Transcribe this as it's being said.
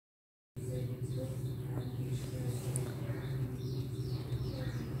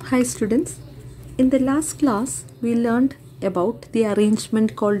Hi students, in the last class we learned about the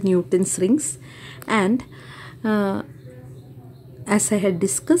arrangement called Newton's rings, and as I had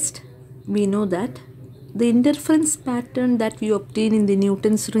discussed, we know that the interference pattern that we obtain in the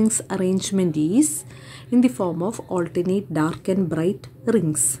Newton's rings arrangement is in the form of alternate dark and bright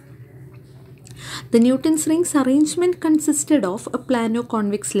rings. The Newton's rings arrangement consisted of a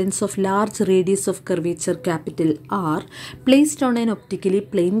plano-convex lens of large radius of curvature capital R placed on an optically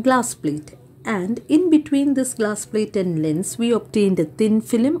plane glass plate, and in between this glass plate and lens we obtained a thin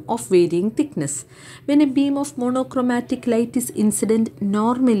film of varying thickness. When a beam of monochromatic light is incident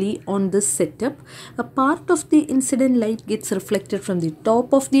normally on this setup, a part of the incident light gets reflected from the top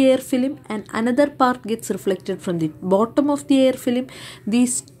of the air film and another part gets reflected from the bottom of the air film.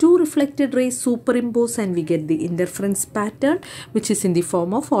 These two reflected rays superimpose and we get the interference pattern, which is in the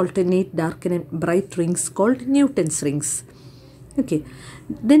form of alternate dark and bright rings called Newton's rings. Okay,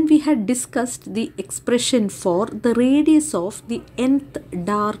 then we had discussed the expression for the radius of the nth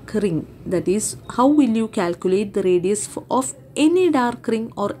dark ring. That is, how will you calculate the radius of any dark ring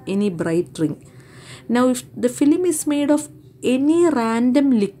or any bright ring? Now, if the film is made of any random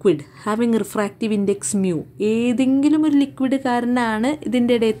liquid having refractive index mu, ഏതെങ്കിലും ഒരു liquid കാരണമാണ്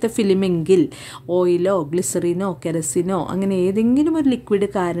ഇതിൻ്റെ ഇടയത്തെ ഫിലിമെങ്കിൽ, ഓയിലോ ഗ്ലിസറിനോ കെരസിനോ അങ്ങനെ ഏതെങ്കിലും ഒരു liquid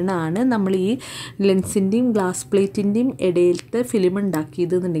കാരണമാണ് നമ്മൾ ഈ ലെൻസിൻ്റെയും ഗ്ലാസ് പ്ലേറ്റിൻ്റെയും ഇടയിലത്തെ ഫിലിം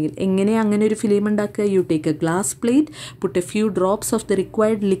ഉണ്ടാക്കിയത് എന്നുണ്ടെങ്കിൽ, എങ്ങനെയാണ് അങ്ങനെ ഒരു ഫിലിം ഉണ്ടാക്കുക? You take A glass plate, put a few drops of the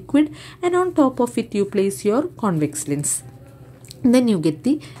required liquid and on top of it you place your convex lens. Then you get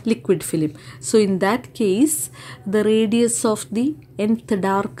the liquid film. So in that case, the radius of the nth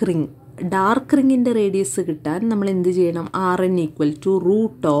dark ring in the radius കിട്ടാൻ നമ്മൾ എന്ത് ചെയ്യണം? Rn equal to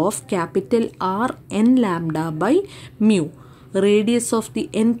root of capital R n lambda by mu. Radius of the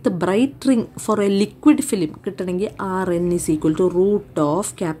nth bright ring for a liquid film കിട്ടണമെങ്കിൽ Rn is equal to root of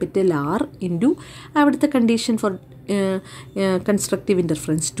capital R into അവിടുത്തെ condition for constructive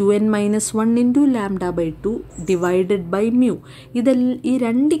interference 2n minus 1 into lambda by 2 divided by mu. ഈ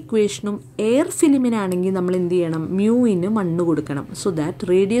രണ്ട് ഇക്വേഷനും air ഫിലിമിനാണെങ്കിൽ നമ്മൾ എന്ത് ചെയ്യണം? മ്യൂവിന് 1 കൊടുക്കണം. So that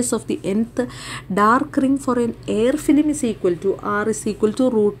radius of the nth dark ring four N air film is equal to R is equal to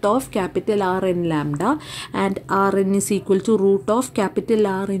root of capital R n lambda and Rn is equal to root of capital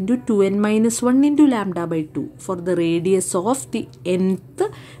R into 2n minus 1 into lambda by 2 for the radius of the nth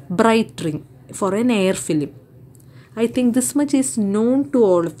bright ring for an air film. I think this much is known to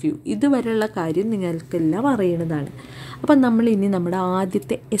all of you. ഇതുവരെയുള്ള കാര്യം നിങ്ങൾക്കെല്ലാം അറിയുന്നതാണ്. അപ്പം നമ്മൾ ഇനി നമ്മുടെ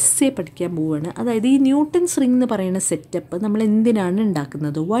ആദ്യത്തെ essay പഠിക്കാൻ പോവുകയാണ്. അതായത് ഈ ന്യൂട്ടൺസ് റിംഗ് എന്ന് പറയുന്ന സെറ്റപ്പ് നമ്മൾ എന്തിനാണ്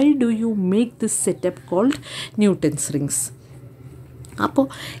ഉണ്ടാക്കുന്നത്? Why do you make this setup called Newton's rings? അപ്പോൾ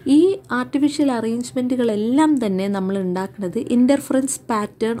ഈ ആർട്ടിഫിഷ്യൽ അറേഞ്ച്മെൻറ്റുകളെല്ലാം തന്നെ നമ്മൾ ഉണ്ടാക്കുന്നത് ഇൻ്റർഫറൻസ്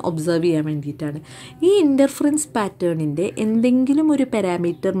പാറ്റേൺ ഒബ്സർവ് ചെയ്യാൻ വേണ്ടിയിട്ടാണ്. ഈ ഇൻ്റർഫറൻസ് പാറ്റേണിൻ്റെ എന്തെങ്കിലും ഒരു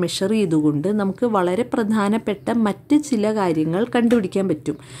പാരാമീറ്റർ മെഷർ ചെയ്തുകൊണ്ട് നമുക്ക് വളരെ പ്രധാനപ്പെട്ട മറ്റ് ചില കാര്യങ്ങൾ കണ്ടുപിടിക്കാൻ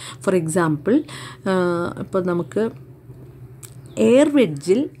പറ്റും. ഫോർ എക്സാമ്പിൾ, ഇപ്പോൾ നമുക്ക് air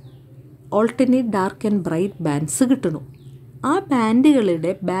വെഡ്ജിൽ alternate dark and bright bands കിട്ടണം. ആ ബാൻഡുകളുടെ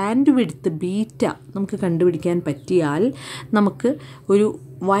ബാൻഡ് വിഡ്ത്ത് ബീറ്റ നമുക്ക് കണ്ടുപിടിക്കാൻ പറ്റിയാൽ നമുക്ക് ഒരു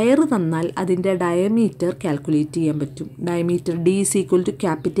വയർ തന്നാൽ അതിൻ്റെ ഡയമീറ്റർ കാൽക്കുലേറ്റ് ചെയ്യാൻ പറ്റും. Diameter D is equal to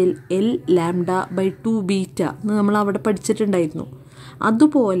capital L lambda by 2 beta എന്ന് നമ്മൾ അവിടെ പഠിച്ചിട്ടുണ്ടായിരുന്നു.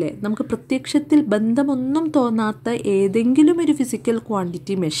 അതുപോലെ നമുക്ക് പ്രത്യക്ഷത്തിൽ ബന്ധമൊന്നും തോന്നാത്ത ഏതെങ്കിലും ഒരു ഫിസിക്കൽ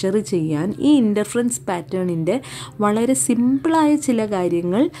ക്വാണ്ടിറ്റി മെഷർ ചെയ്യാൻ ഈ ഇൻ്റർഫറൻസ് പാറ്റേണിൻ്റെ വളരെ സിമ്പിളായ ചില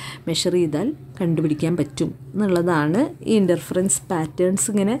കാര്യങ്ങൾ മെഷർ ചെയ്താൽ കണ്ടുപിടിക്കാൻ പറ്റും എന്നുള്ളതാണ് ഈ ഇൻ്റർഫറൻസ് പാറ്റേൺസ്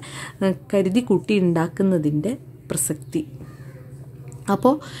ഇങ്ങനെ കരുതി കൂട്ടി ഉണ്ടാക്കുന്നതിൻ്റെ പ്രസക്തി.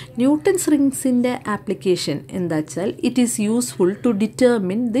 അപ്പോൾ ന്യൂട്ടൺസ് റിംഗ്സിൻ്റെ ആപ്ലിക്കേഷൻ എന്താ വെച്ചാൽ, it is useful to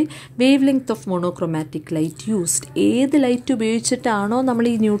determine the wave length of monochromatic light used. ഏത് ലൈറ്റ് ഉപയോഗിച്ചിട്ടാണോ നമ്മൾ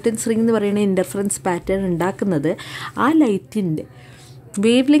ഈ ന്യൂട്ടൺസ് റിംഗ് എന്ന് പറയുന്ന ഇൻ്റർഫറൻസ് പാറ്റേൺ ഉണ്ടാക്കുന്നത്, ആ ലൈറ്റിൻ്റെ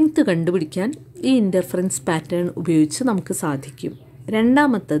വേവ് ലെങ്ത് കണ്ടുപിടിക്കാൻ ഈ ഇൻ്റർഫറൻസ് പാറ്റേൺ ഉപയോഗിച്ച് നമുക്ക് സാധിക്കും.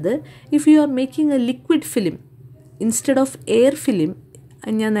 രണ്ടാമത്തത്, if you are making A liquid film instead of air film,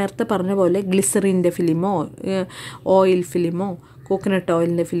 ഞാൻ നേരത്തെ പറഞ്ഞ പോലെ ഗ്ലിസറിൻ്റെ ഫിലിമോ ഓയിൽ ഫിലിമോ കോക്കനട്ട്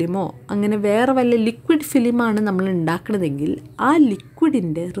ഓയിലിൻ്റെ ഫിലിമോ അങ്ങനെ വേറെ വല്ല ലിക്വിഡ് ഫിലിമാണ് നമ്മൾ ഉണ്ടാക്കുന്നതെങ്കിൽ ആ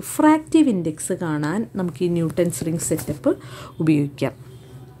ലിക്വിഡിൻ്റെ റിഫ്രാക്റ്റീവ് ഇൻഡെക്സ് കാണാൻ നമുക്ക് ഈ ന്യൂട്ടൺസ് റിംഗ് സെറ്റപ്പ് ഉപയോഗിക്കാം.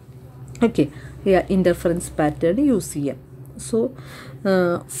 ഓക്കെ, ഇൻ്റർഫറൻസ് പാറ്റേൺ യൂസ് ചെയ്യാം. So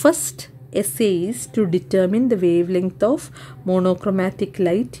first essay is to determine the wavelength of monochromatic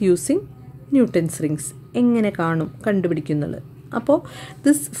light using Newton's rings. എങ്ങനെ കാണും കണ്ടുപിടിക്കുന്നത്? അപ്പോൾ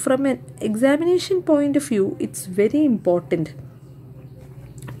this from N examination point of view it's very important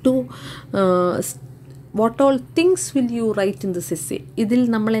to what all things will you right in this essay. ഇതിൽ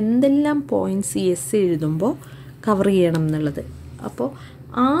നമ്മൾ എന്തെല്ലാം points ഈ essay എഴുതുമ്പോൾ cover ചെയ്യണം എന്നുള്ളത്. അപ്പോൾ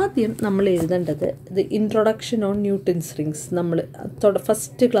ആദ്യം നമ്മൾ എഴുതേണ്ടത് the introduction on Newton's rings. നമ്മൾ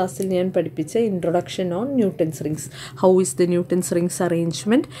ഫസ്റ്റ് ക്ലാസ്സിൽ ഞാൻ പഠിപ്പിച്ച introduction on Newton's rings. How is the Newton's rings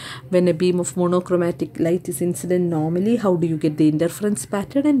arrangement when A beam of monochromatic light is incident normally, how do you get the interference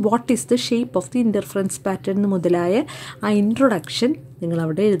pattern and what is the shape of the interference pattern മുതലായ ആ introduction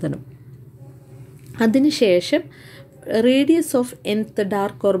നിങ്ങളവിടെ എഴുതണം. അതിനുശേഷം radius of nth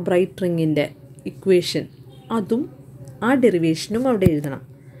dark or bright റിങ്ങിൻ്റെ equation, അതും ആ ഡെറിവേഷനും അവിടെ എഴുതണം.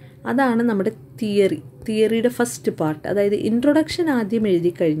 അതാണ് നമ്മുടെ തിയറിയുടെ ഫസ്റ്റ് പാർട്ട്. അതായത് ഇൻട്രൊഡക്ഷൻ ആദ്യം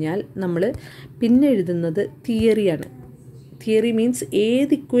എഴുതി കഴിഞ്ഞാൽ നമ്മൾ പിന്നെ എഴുതുന്നത് തിയറിയാണ്. തിയറി മീൻസ്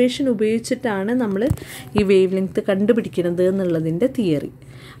ഏത് ഇക്വേഷൻ ഉപയോഗിച്ചിട്ടാണ് നമ്മൾ ഈ വേവ് ലെങ്ത് കണ്ടുപിടിക്കുന്നത് എന്നുള്ളതിൻ്റെ തിയറി.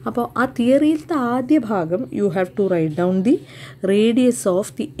 അപ്പോൾ ആ തിയറിയിലത്തെ ആദ്യ ഭാഗം you have to write down the radius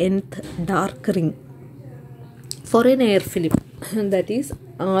of the nth dark ring four N air film, that is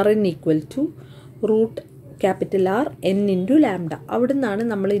Rn equal to root capital R n into lambda. അവിടെ നിന്നാണ്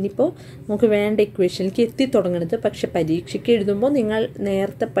നമ്മൾ ഇനിയിപ്പോൾ നമുക്ക് വേണ്ട ഇക്വേഷനിലേക്ക് എത്തിത്തുടങ്ങുന്നത്. പക്ഷെ പരീക്ഷയ്ക്ക് എഴുതുമ്പോൾ നിങ്ങൾ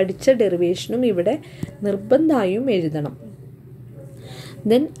നേരത്തെ പഠിച്ച ഡെറിവേഷനും ഇവിടെ നിർബന്ധമായും എഴുതണം.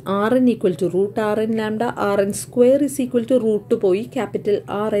 Then Rn equal to root Rn lambda, Rn square is equal to root പോയി capital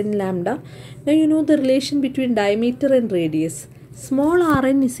Rn lambda. Now you know the relation between diameter and radius. Small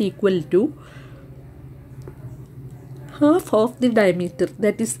Rn is equal to half of the diameter,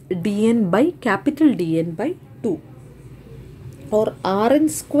 that is dn by capital Dn by 2, or Rn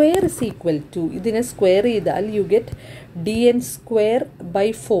square is equal to, ഇതിനെ square ചെയ്താൽ you get dn square by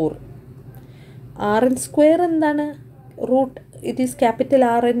 4. Rn square എന്താണ്? Root it is capital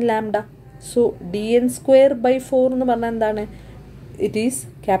Rn lambda. So dn square by 4 എന്ന് പറഞ്ഞാൽ എന്താണ്? it is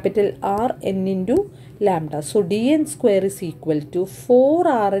capital Rn into lambda. So dn square is equal to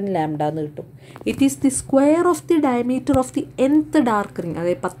 4Rn lambda എന്ന് കിട്ടും. It is the square of the diameter of the nth dark ring.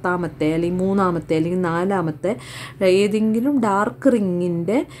 അതായത് 10ാമത്തെ അല്ലെങ്കിൽ 3ാമത്തെ അല്ലെങ്കിൽ 4ാമത്തെ ഏതെങ്കിലും dark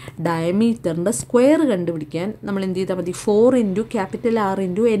റിങ്ങിൻ്റെ ഡയമീറ്ററിൻ്റെ square കണ്ടുപിടിക്കാൻ നമ്മൾ എന്ത് ചെയ്താൽ മതി? 4 into capital R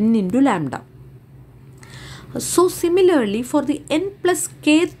into n into lambda. So similarly for the n plus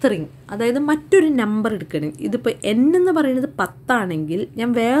kth ring, അതായത് മറ്റൊരു നമ്പർ എടുക്കണം. ഇതിപ്പോൾ n എന്ന് പറയുന്നത് 10 ആണെങ്കിൽ ഞാൻ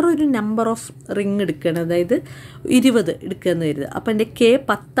വേറൊരു നമ്പർ ഓഫ് റിംഗ് എടുക്കണം, അതായത് 20 എടുക്കുകയെന്ന് കരുതുക. അപ്പോൾ എൻ്റെ k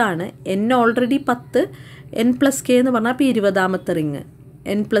 10 ആണ്, n already 10, n plus k എന്ന് പറഞ്ഞാൽ അപ്പോൾ 20ാമത്തെ ring,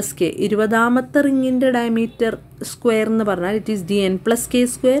 n plus k 20ാമത്തെ റിങ്ങിൻ്റെ diameter square എന്ന് പറഞ്ഞാൽ it is dn plus k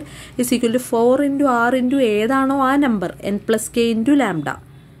square is equal to 4 into R into ഏതാണോ ആ number n plus k into lambda.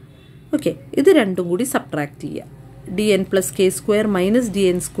 Okay, ഇത് രണ്ടും കൂടി സബ്ട്രാക്ട് ചെയ്യുക. dn plus K square minus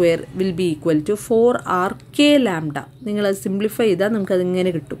dn square will be equal to 4RK lambda. നിങ്ങളത് simplify ചെയ്താൽ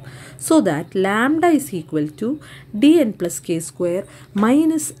നമുക്കതിങ്ങനെ കിട്ടും. So that lambda is equal to dn plus K square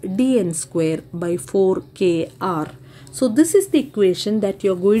minus dn square by 4KR. So this is the equation that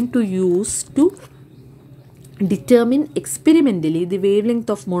you are going to use to determine experimentally the wavelength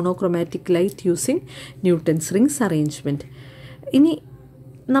of monochromatic light using Newton's rings arrangement. ഇനി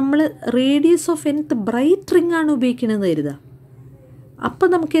നമ്മൾ radius of nth bright ring ആണ് ഉപയോഗിക്കുന്നത് കരുതുക. അപ്പോൾ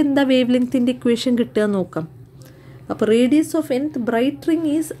നമുക്ക് എന്താ wave ലെങ്ത്തിൻ്റെ equation കിട്ടുക നോക്കാം. അപ്പോൾ radius of nth bright ring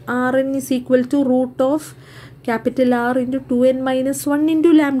is Rn is equal to root of capital R into 2n minus 1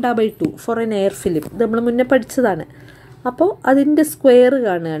 into lambda by 2 four N air film. ഇത് നമ്മൾ മുന്നേ പഠിച്ചതാണ്. അപ്പോൾ അതിൻ്റെ സ്ക്വയർ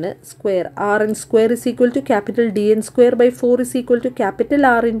കാണുകയാണ്. Square Rn square is equal to capital dn square by 4 is equal to capital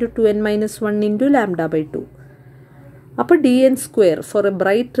R into 2n minus 1 into lambda by 2. അപ്പോൾ dn square four A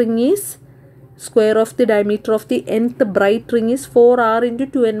bright ring is square of the diameter of the nth bright ring is 4R into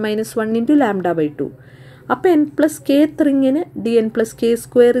 2n minus 1 into lambda by 2. അപ്പോൾ n plus kth റിങ്ങിന് dn plus k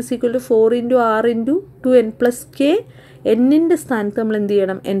square is equal to 4 into R into 2n plus k. എന്നിൻ്റെ സ്ഥാനത്ത് നമ്മൾ എന്ത്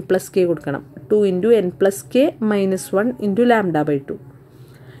ചെയ്യണം? n plus k കൊടുക്കണം. 2 into n plus k minus 1 into lambda by 2.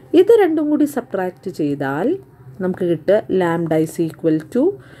 ഇത് രണ്ടും കൂടി സബ്ട്രാക്റ്റ് ചെയ്താൽ നമുക്ക് കിട്ടുക ലാംഡ ഈസ് ഈക്വൽ ടു,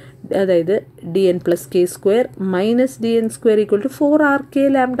 അതായത് dn plus K square minus dn square equal to 4RK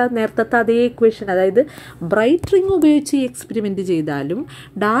lambda. നേരത്തെ അതേ ഇക്വേഷൻ, അതായത് ബ്രൈറ്റ് റിംഗ് ഉപയോഗിച്ച് എക്സ്പെരിമെൻറ്റ് ചെയ്താലും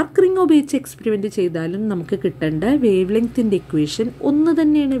ഡാർക്ക് റിംഗ് ഉപയോഗിച്ച് എക്സ്പെരിമെൻറ്റ് ചെയ്താലും നമുക്ക് കിട്ടേണ്ട വേവ് ലെങ്ത്തിൻ്റെ ഇക്വേഷൻ ഒന്ന്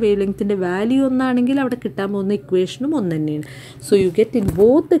തന്നെയാണ്. വേവ് ലെങ്ത്തിൻ്റെ വാല്യൂ ഒന്നാണെങ്കിൽ അവിടെ കിട്ടാൻ പോകുന്ന ഇക്വേഷനും ഒന്ന് തന്നെയാണ്. So you get in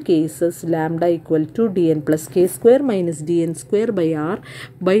both the cases lambda equal to dn plus K square minus dn square by R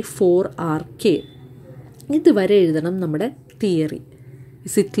by 4RK. ഇതുവരെ എഴുതണം നമ്മുടെ തിയറി.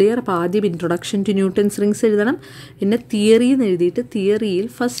 Is it clear? അപ്പോൾ ആദ്യം ഇൻട്രൊഡക്ഷൻ ടു ന്യൂട്ടൺസ് റിങ്സ് എഴുതണം. പിന്നെ തിയറി എന്ന് എഴുതിയിട്ട് തിയറിയിൽ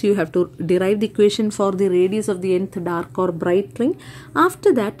first you have to derive the equation for the radius of the nth dark or bright ring.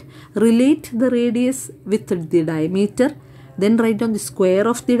 After that relate the radius with the diameter. Then write down the square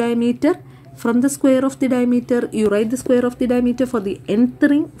of the diameter. From the square of the diameter, you write the square of the diameter for the nth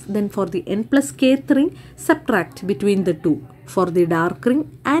ring. Then for the n plus kth ring, subtract between the two for the dark ring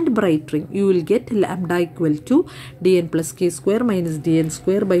and bright ring, you will get lambda equal to dn plus k square minus dn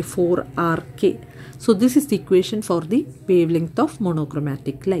square by 4rk. So this is the equation for the wavelength of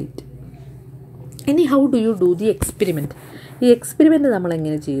monochromatic light. Any how do you do the experiment? The experiment നമ്മൾ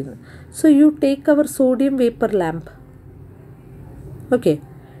എങ്ങനെ ചെയ്യുന്നു? So you take our sodium vapor lamp. Okay.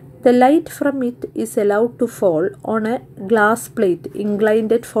 The light from it is allowed to fall on a glass plate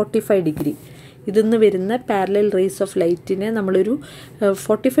inclined at 45 degree. ഇതിന്ന് വരുന്ന parallel raise of ലൈറ്റിനെ നമ്മളൊരു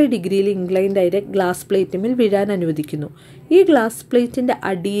 45 ഡിഗ്രിയിൽ inclined ആയ glass പ്ലേറ്റിൽ വീഴാൻ അനുവദിക്കുന്നു. ഈ ഗ്ലാസ് പ്ലേറ്റിൻ്റെ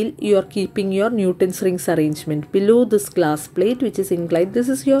അടിയിൽ you are keeping your Newton's rings arrangement. Below this glass plate which is inclined,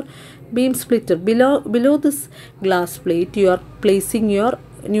 this is your beam splitter. Below this glass plate you are placing your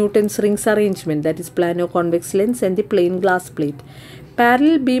Newton's rings arrangement, that is plano convex lens and the plain glass plate.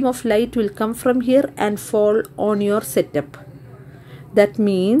 Parallel beam of light will come from here and fall on your setup. That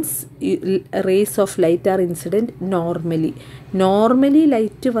means rays of light are incident normally. Normally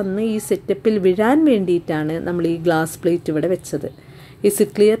light വന്ന് ഈ സെറ്റപ്പിൽ വിഴാൻ വേണ്ടിയിട്ടാണ് നമ്മൾ ഈ glass plate ഇവിടെ വെച്ചത്. Is it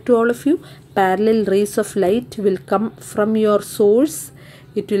clear to all of you? Parallel rays of light will come from your source.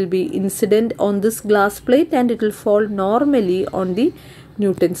 It will be incident on this glass plate and it will fall normally on the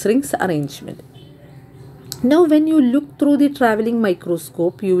Newton's rings arrangement. Now when you look through the traveling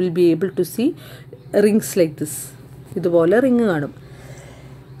microscope, you will be able to see rings like this. ഇതുപോലെ ring കാണും.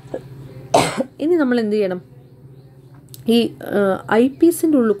 ഇനി നമ്മൾ എന്ത് ചെയ്യണം? ഈ I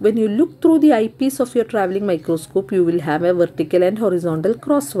പീസിൻ്റെ ഉള്ളിൽ when you look through the eyepiece of your traveling microscope, you will have a vertical and horizontal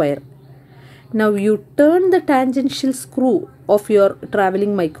cross wire. Now you turn the tangential screw of your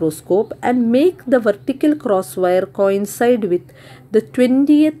traveling microscope and make the vertical cross wire coincide with the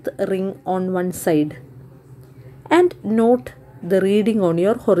 20th ring on one side. And note the reading on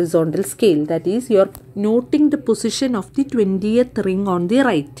your horizontal scale. That is, you are noting the position of the 20th ring on the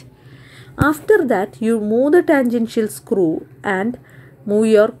right. After that, you move the tangential screw and move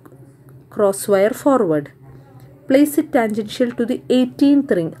your crosswire forward. Place it tangential to the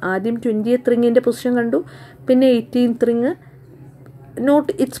 18th ring. ആദ്യം 20th റിങ്ങിൻ്റെ position കണ്ടു, പിന്നെ 18th ring. Not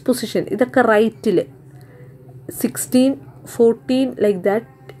it's position. ഇതൊക്കെ റൈറ്റിൽ 16, 14 like that.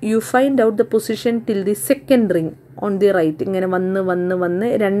 You find out the position till the second ring on the right. ഇങ്ങനെ വന്ന്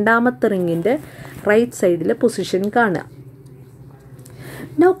രണ്ടാമത്തെ റിങ്ങിൻ്റെ right സൈഡിലെ position കാണുക.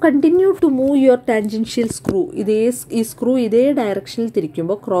 Now continue to move your tangential screw. ഈ സ്ക്രൂ ഇതേ ഡയറക്ഷനിൽ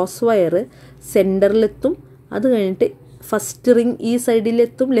തിരിക്കുമ്പോൾ ക്രോസ് വയർ സെൻറ്ററിലെത്തും. അത് കഴിഞ്ഞിട്ട് ഫസ്റ്റ് റിങ് ഈ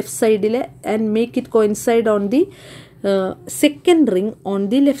സൈഡിലെത്തും, ലെഫ്റ്റ് സൈഡിൽ, and make it coincide on the second ring on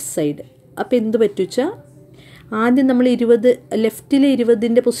the left side. അപ്പോൾ എന്ത് പറ്റുവെച്ചാൽ ആദ്യം നമ്മൾ 20 ലെഫ്റ്റിലെ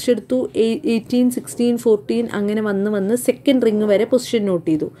 20ൻ്റെ പൊസിഷൻ എടുത്തു, 18, 16, 14 അങ്ങനെ വന്ന് സെക്കൻഡ് റിങ് വരെ പൊസിഷൻ നോട്ട്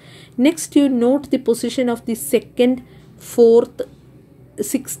ചെയ്തു. Next you not the position of the second, 4th,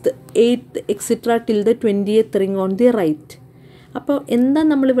 6th, 8th etcetera till the 20th ring on the right. അപ്പോൾ എന്താ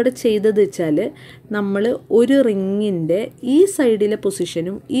നമ്മളിവിടെ ചെയ്തത് വെച്ചാൽ, നമ്മൾ ഒരു റിങ്ങിൻ്റെ ഈ സൈഡിലെ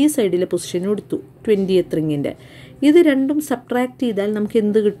പൊസിഷനും ഈ സൈഡിലെ പൊസിഷനും എടുത്തു 20th റിങ്ങിൻ്റെ. ഇത് രണ്ടും സബ്ട്രാക്ട് ചെയ്താൽ നമുക്ക്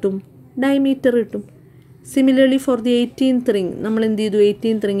എന്ത് കിട്ടും? ഡയമീറ്റർ കിട്ടും. Similarly for the 18th ring നമ്മൾ എന്ത് ചെയ്തു?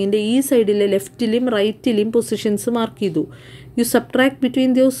 18th റിങ്ങിൻ്റെ ഈ സൈഡിലെ ലെഫ്റ്റിലും റൈറ്റിലും പൊസിഷൻസ് മാർക്ക് ചെയ്തു. You subtract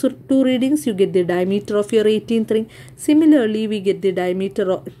between those two readings, you get the diameter of your 18th ring. Similarly, we get the diameter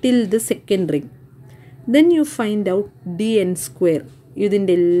till the second ring. Then you find out dn square.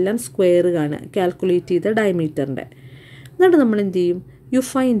 ഇതിൻ്റെ എല്ലാം square കാണുക, calculate ചെയ്ത ഡയമീറ്ററിൻ്റെ. എന്നിട്ട് നമ്മൾ എന്ത് ചെയ്യും? You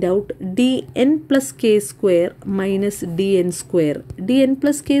find out dn plus k square minus dn square. dn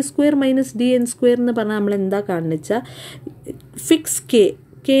plus k square minus dn square എന്ന് പറഞ്ഞാൽ നമ്മൾ എന്താ കാണുന്നത് വെച്ചാൽ, ഫിക്സ്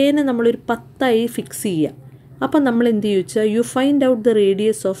കെനെ നമ്മളൊരു 10 ഫിക്സ് ചെയ്യുക. അപ്പം നമ്മൾ എന്ത് ചോദിച്ചാൽ, you find out the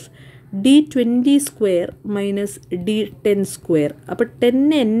radius of d20 square minus d10 square. അപ്പോൾ 10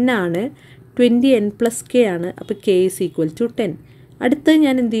 n ആണ്, 20 n പ്ലസ് k ആണ്. അപ്പോൾ k is equal to 10. അടുത്തത്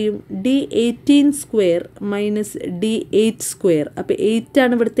ഞാൻ എന്ത് ചെയ്യും? d18 square minus d8 square. അപ്പോൾ 8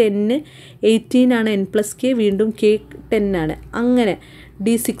 ആണ് ഇവിടുത്തെ n, 18 ആണ് n പ്ലസ് k, വീണ്ടും k 10 ആണ്. അങ്ങനെ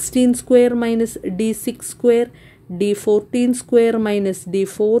d16 square minus d6 square, d14 square minus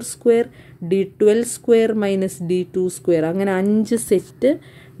d4 square, d12 square minus d2 square. അങ്ങനെ 5 set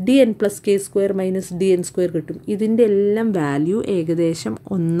dn plus k square minus dn square കിട്ടും. ഇതിൻ്റെ എല്ലാം വാല്യൂ ഏകദേശം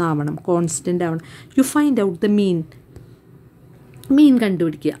 1 ആവണം, കോൺസ്റ്റൻ്റ് ആവണം. You find out the mean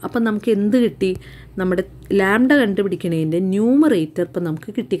കണ്ടുപിടിക്കുക. അപ്പം നമുക്ക് എന്ത് കിട്ടി? നമ്മുടെ ലാംഡ കണ്ടുപിടിക്കണതിൻ്റെ ന്യൂമറേറ്റർ ഇപ്പം നമുക്ക്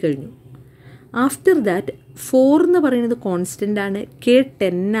കിട്ടിക്കഴിഞ്ഞു. ആഫ്റ്റർ ദാറ്റ് 4 എന്ന് പറയുന്നത് കോൺസ്റ്റൻ്റ് ആണ്, k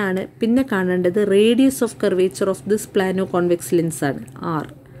 10 ആണ്. പിന്നെ കാണേണ്ടത് radius of curvature of this പ്ലാനോ convex lens ആണ്, r.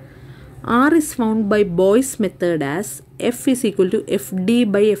 r is found by Boy's method as f is equal to fd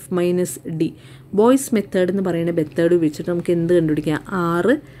by f minus d. Boys method എന്ന് പറയുന്ന മെത്തേഡ് ഉപയോഗിച്ചിട്ട് നമുക്ക് എന്ത് കണ്ടുപിടിക്കാം?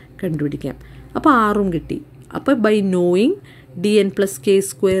 r കണ്ടുപിടിക്കാം. അപ്പോൾ ആറും കിട്ടി. അപ്പോൾ by knowing dn plus k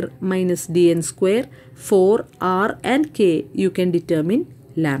square minus dn square for r and k you can determine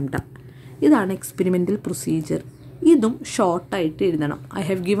lambda. ഇതാണ് എക്സ്പെരിമെൻ്റൽ പ്രൊസീജിയർ. ഇതും ഷോർട്ടായിട്ട് എഴുതണം. I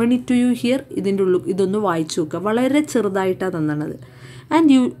have given it to you here. ഇതിൻ്റെ ഉള്ളിൽ ഇതൊന്ന് വായിച്ചു നോക്കുക. വളരെ ചെറുതായിട്ടാണ് തന്നത്.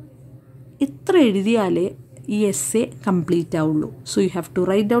 ആൻഡ് ഇത്ര എഴുതിയാലേ ഈ എസ്സേ കംപ്ലീറ്റ് ആവുള്ളൂ. So you have to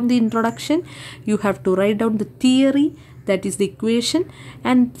write down the introduction, you have to write down the theory, that is the equation,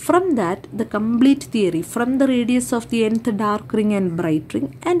 and from that the complete theory from the radius of the nth dark ring and bright ring,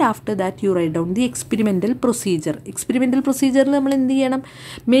 and after that you write down the experimental procedure. Experimental procedure il nammal endu cheyanam,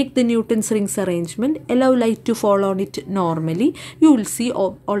 make the Newton's rings arrangement, allow light to fall on it normally, you will see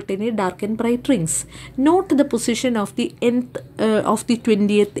alternate dark and bright rings. Note the position of the nth of the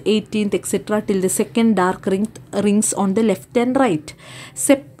 20th, 18th etc till the second dark rings on the left and right.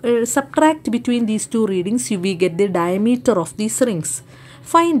 Subtract between these two readings, we get the diameter of these rings.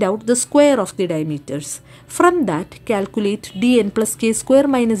 Find out the square of the diameters. From that, calculate dn plus k square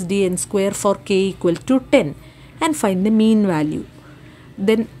minus dn square for k equal to 10 and find the mean value.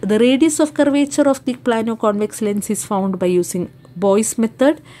 Then the radius of curvature of the plano-convex lens is found by using Boy's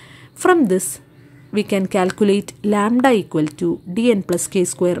method. From this, we can calculate lambda equal to dn plus k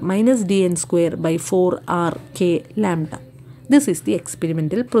square minus dn square by 4r k lambda. This is the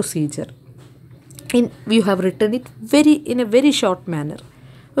experimental procedure. You have written it in a very short manner.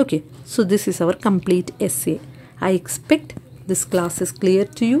 Okay, so this is our complete essay. I expect this class is clear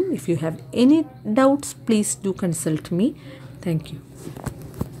to you. If you have any doubts, please do consult me. Thank you.